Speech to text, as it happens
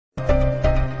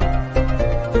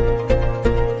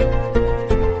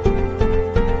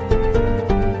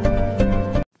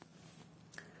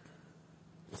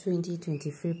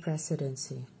2023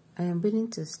 presidency, I am willing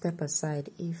to step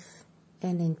aside if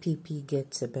Nnpp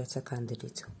gets a better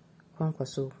candidate.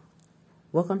 Kwakwanso,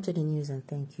 welcome to the news and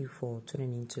thank you for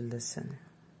tuning in to listen.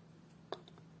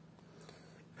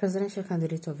 Presidential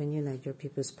candidate of the New Nigeria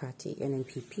People's Party,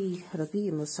 Nnpp,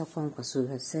 Kwakwanso,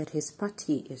 has said his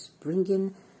party is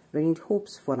bringing renewed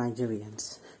hopes for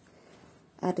Nigerians,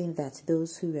 adding that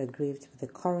those who are grieved with the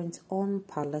current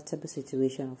unpalatable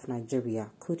situation of Nigeria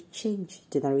could change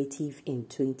the narrative in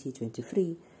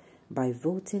 2023 by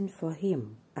voting for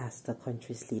him as the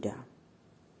country's leader.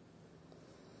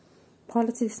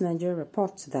 Politics Nigeria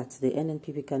reports that the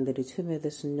Nnpp candidate who made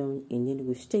this known in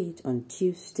Enugu State on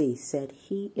Tuesday said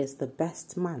he is the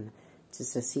best man to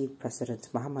succeed President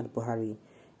Muhammadu Buhari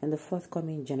in the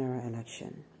forthcoming general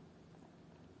election.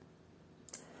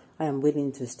 I am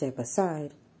willing to step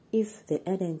aside if the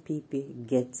Nnpp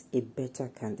gets a better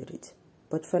candidate.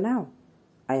 But for now,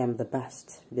 I am the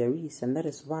best there is, and that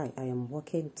is why I am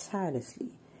working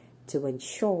tirelessly to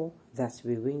ensure that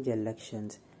we win the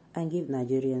elections and give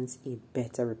Nigerians a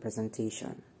better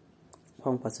representation,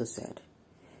 Kwakwanso said.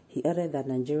 He added that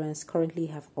Nigerians currently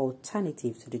have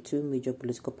alternatives to the two major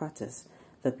political parties,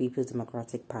 the People's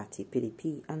Democratic Party,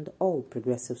 PDP, and the All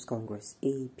Progressives Congress,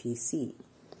 APC,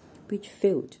 which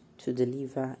failed to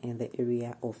deliver in the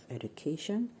area of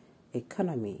education,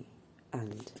 economy,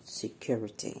 and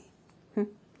security.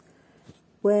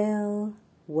 Well.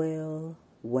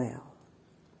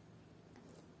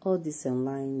 All these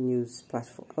online news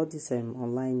platform, all these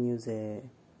online news,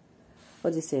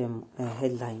 all these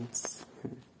headlines.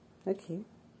 Okay.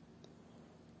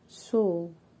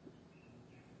 So,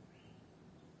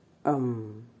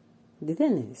 the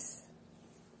thing is,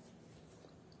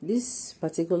 this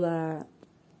particular,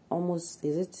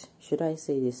 should I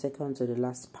say the second to the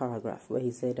last paragraph where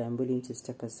he said, I'm willing to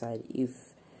step aside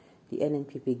if the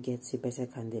Nnpp gets a better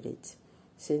candidate.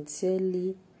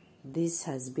 Sincerely, this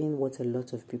has been what a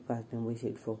lot of people have been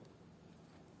waiting for.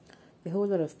 A whole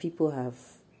lot of people have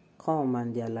come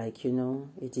and they're like,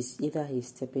 it is either he's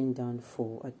stepping down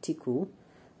for Atiku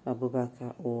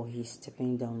Abubakar or he's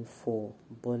stepping down for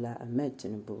Bola Ahmed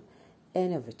Tinubu.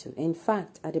 Any of the two. In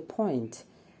fact, at the point,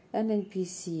 Nnpp,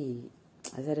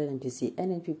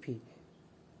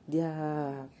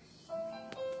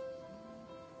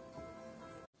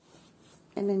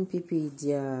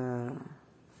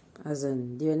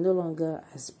 they were no longer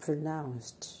as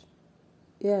pronounced.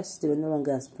 Yes, they were no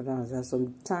longer as pronounced. There's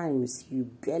sometimes you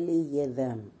barely hear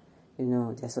them.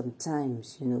 There's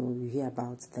sometimes, you hear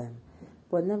about them.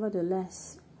 But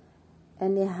nevertheless,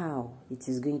 anyhow, it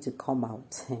is going to come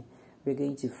out. We're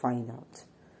going to find out.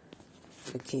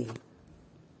 Okay.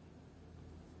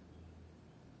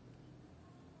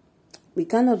 We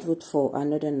cannot vote for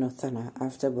another Northerner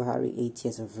after Buhari 8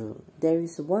 years of rule. There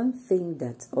is one thing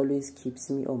that always keeps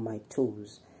me on my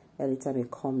toes every time it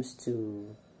comes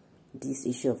to this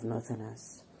issue of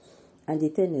Northerners. And the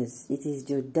thing is, it is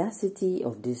the audacity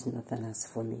of these Northerners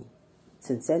for me.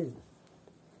 Sincerely.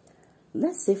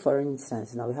 Let's say, for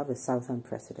instance, now we have a Southern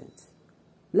president.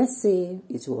 Let's say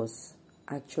it was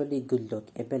actually Goodluck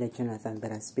Ebele Jonathan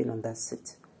that has been on that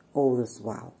seat all this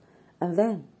while. And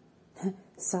then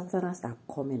Southerners are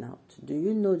coming out. Do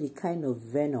you know the kind of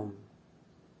venom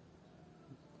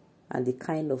and the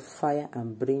kind of fire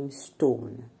and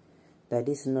brimstone that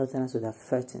these Northerners would have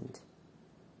threatened?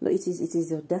 No, it is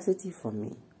the audacity for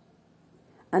me.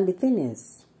 And the thing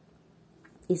is,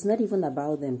 it's not even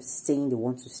about them saying they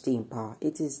want to stay in power.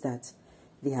 It is that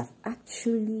they have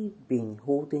actually been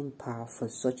holding power for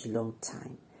such a long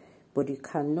time. But you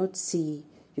can't see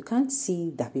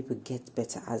that people get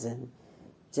better, as in,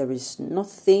 there is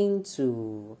nothing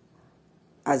to,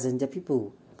 as in the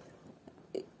people,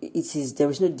 there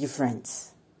is no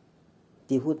difference.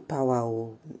 They hold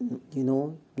power,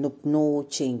 no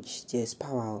change, there's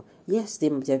power. Yes,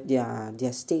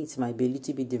 their states might be a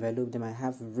little bit developed, they might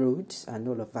have roads and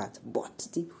all of that, but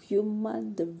the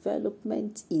human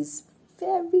development is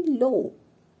very low.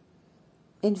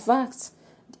 In fact,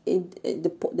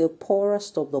 the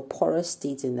poorest of the poorest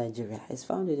states in Nigeria is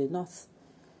found in the north.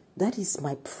 That is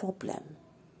my problem.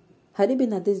 Had it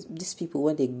been that these people,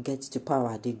 when they get to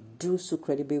power, they do so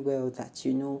incredibly well that,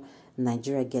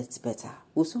 Nigeria gets better.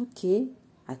 It's okay.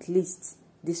 At least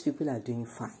these people are doing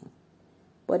fine.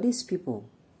 But these people,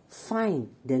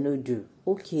 fine, they don't do.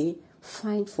 Okay,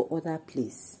 fine for other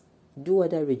place. Do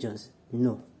other regions?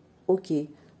 No. Okay,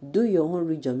 do your own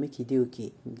region, make it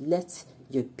okay. Let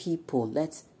your people,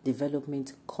 let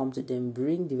development come to them.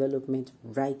 Bring development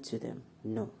right to them.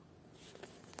 No.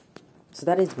 So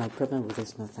that is my problem with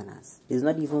these Northerners. It's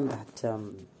not even that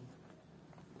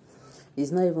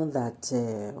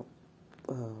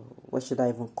what should I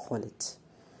even call it?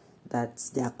 That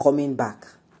they are coming back.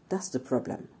 That's the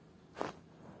problem.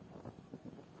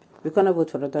 We cannot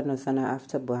vote for another Northerner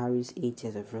after Buhari's 8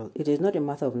 years of rule. It is not a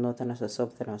matter of Northerners or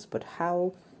Southerners, but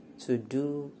how to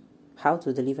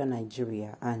deliver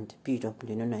Nigeria and build up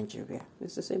the new Nigeria.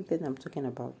 It's the same thing I'm talking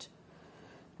about.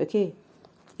 Okay,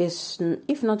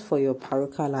 if not for your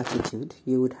parochial attitude,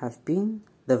 you would have been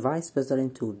the vice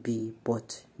president to be,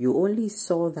 but you only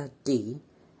saw that day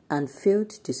and failed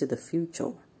to see the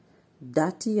future.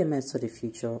 That TMS saw the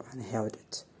future and held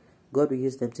it. God will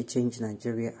use them to change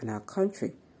Nigeria, and our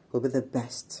country will be the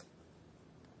best.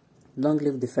 Long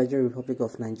live the Federal Republic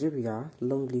of Nigeria.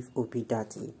 Long live Obi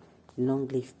Dati. Long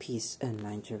live peace in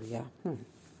Nigeria.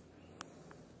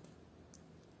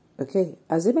 Okay,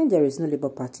 assuming there is no Labour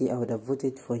Party, I would have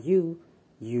voted for you.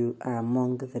 You are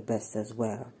among the best as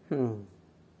well.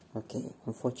 Okay,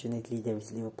 unfortunately, there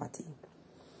is Labour Party.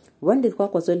 When did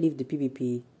Kwakwanso leave the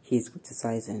PPP? He is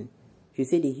criticizing. You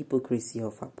see the hypocrisy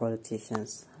of our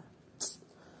politicians.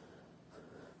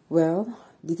 Well,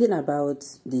 the thing about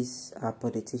these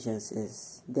politicians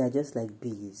is they are just like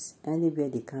bees. Anywhere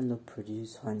they cannot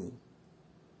produce honey,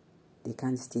 they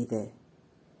can't stay there.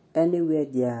 Anywhere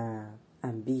their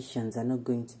ambitions are not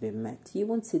going to be met, you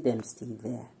won't see them stay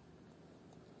there.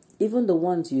 Even the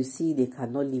ones you see they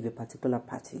cannot leave a particular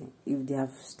party, if they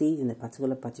have stayed in a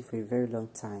particular party for a very long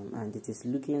time and it is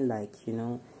looking like,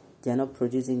 they are not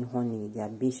producing honey, their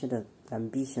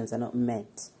ambitions are not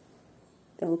met,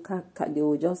 they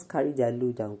will just carry their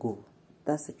load and go.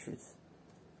 That's the truth.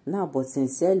 Now, but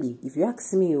sincerely, if you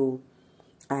ask me,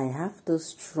 I have the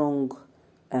strong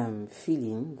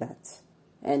feeling that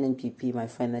Nnpp might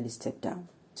finally step down,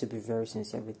 to be very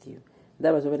sincere with you.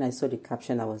 That was when I saw the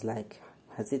caption, I was like,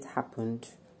 has it happened?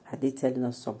 Are they telling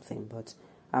us something? But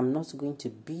I'm not going to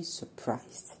be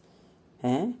surprised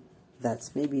that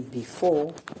maybe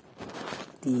before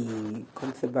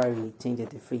come February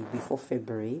 2023, before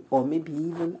February, or maybe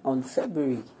even on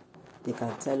February, they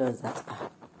can tell us that,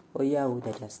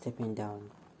 that they're stepping down.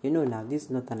 Now, this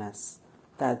Northerners,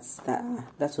 that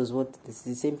was what, it's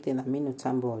the same thing Aminu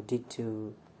Tambo did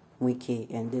to Wike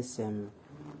and this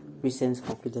recent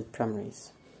concluded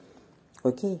primaries.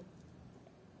 Okay.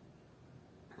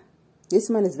 This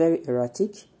man is very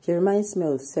erratic. He reminds me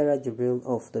of Sarah Jibril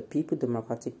of the People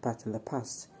Democratic Party in the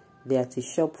past. They are to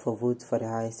shop for votes for the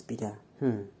highest bidder.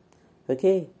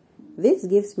 Okay. This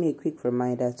gives me a quick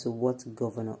reminder to what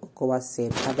Governor Okowa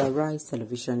said at the Rise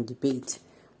television debate.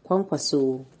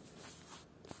 Kwakwanso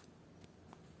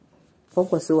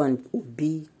and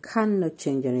Obi cannot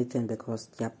change anything because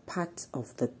they are part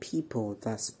of the people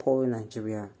that spoil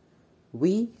Nigeria.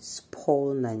 We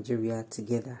spoil Nigeria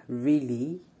together.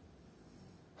 Really?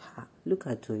 Look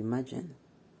at to imagine.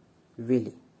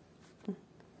 Really?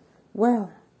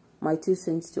 Well, my 2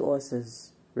 cents to us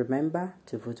is, remember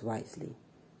to vote wisely.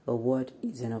 A word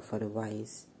is enough for the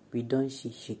wise. We don't see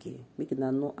shiggy. We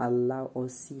cannot allow or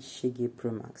see shiggy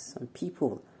promax. Some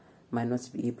people might not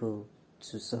be able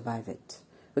to survive it.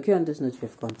 Okay, on this note, we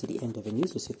have come to the end of the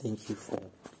news. We say thank you for